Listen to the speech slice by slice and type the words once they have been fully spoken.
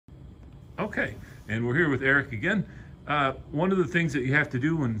Okay, and we're here with Eric again. One of the things that you have to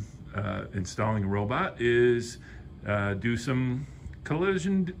do when installing a robot is do some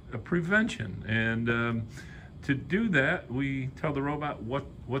collision prevention. And to do that, we tell the robot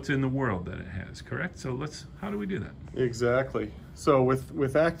what's in the world that it has, correct? So how do we do that? Exactly. So with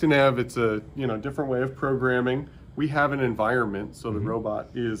ActiNav, it's a different way of programming. We have an environment, so the robot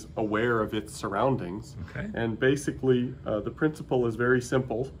is aware of its surroundings. Okay. And basically, the principle is very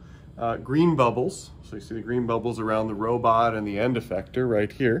simple. Green bubbles, so you see the green bubbles around the robot and the end effector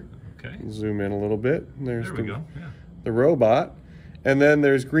right here. Okay. Zoom in a little bit. There's there we go. Yeah. the robot. And then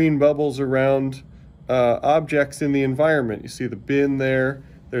there's green bubbles around objects in the environment. You see the bin there.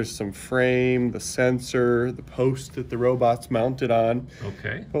 There's some frame, the sensor, the post that the robot's mounted on.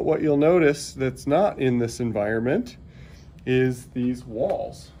 Okay. But what you'll notice that's not in this environment is these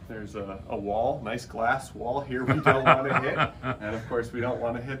walls. There's a wall, nice glass wall here we don't want to hit. And of course we don't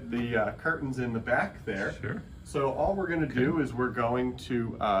want to hit the curtains in the back there. Sure. So all we're going to do is we're going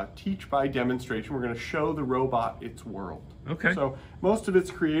to teach by demonstration. We're going to show the robot its world. Okay. So most of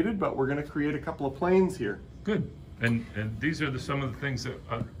it's created, but we're going to create a couple of planes here. Good. And these are some of the things that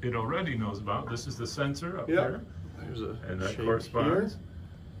it already knows about. This is the sensor up there. There's a and that shape corresponds. Here.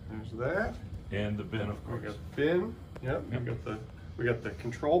 There's that. And the bin, of course. We got the bin. Yep. We got the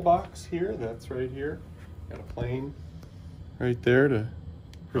control box here. That's right here. Got a plane right there to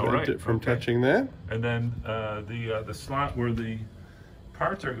prevent it from touching that. And then the slot where the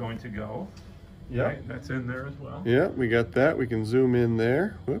parts are going to go. Yeah. Right? That's in there as well. Yeah, we got that. We can zoom in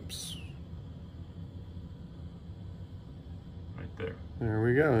there. Whoops. There. There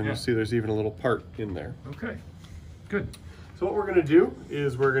we go, and you see there's even a little part in there. Okay, good. So what we're going to do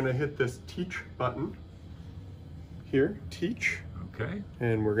is we're going to hit this teach button here, teach. Okay.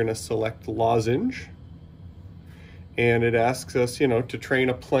 And we're going to select lozenge. And it asks us, to train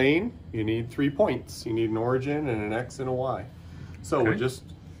a plane, you need 3 points. You need an origin and an X and a Y. So we'll just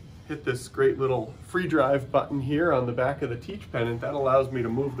hit this great little free drive button here on the back of the teach pennant. That allows me to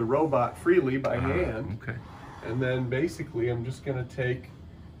move the robot freely by hand. Okay. And then basically I'm just going to take,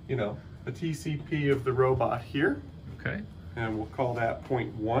 a TCP of the robot here. Okay. And we'll call that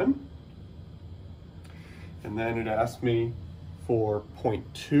point 1. And then it asks me for point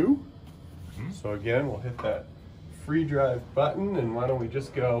 2. So again, we'll hit that free drive button, and why don't we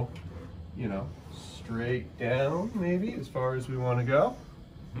just go, straight down maybe as far as we want to go.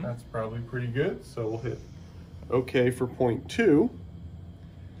 That's probably pretty good. So we'll hit OK for point 2.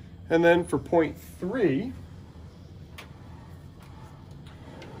 And then for point 3,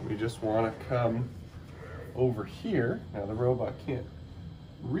 we just want to come over here. Now the robot can't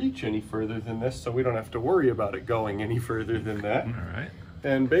reach any further than this, so we don't have to worry about it going any further than that. All right.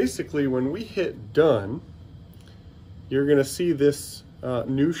 And basically when we hit done, you're going to see this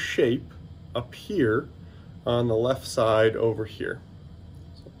new shape appear on the left side over here.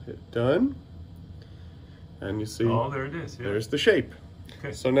 So hit done, and you see, oh, there it is. Yeah. There's the shape.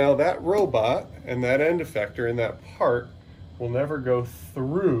 Okay. So now that robot and that end effector and that part will never go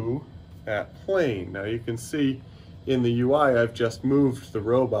through that plane. Now you can see in the UI I've just moved the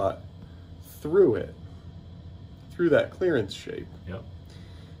robot through it, through that clearance shape. Yep.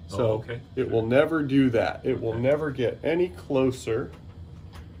 So it will never do that. It will never get any closer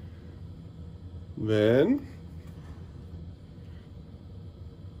than,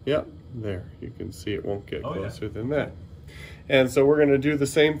 yep, there. You can see it won't get closer than that. And so we're going to do the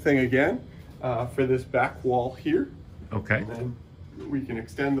same thing again for this back wall here. Okay. And then we can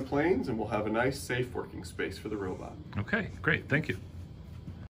extend the planes and we'll have a nice, safe working space for the robot. Okay, great. Thank you.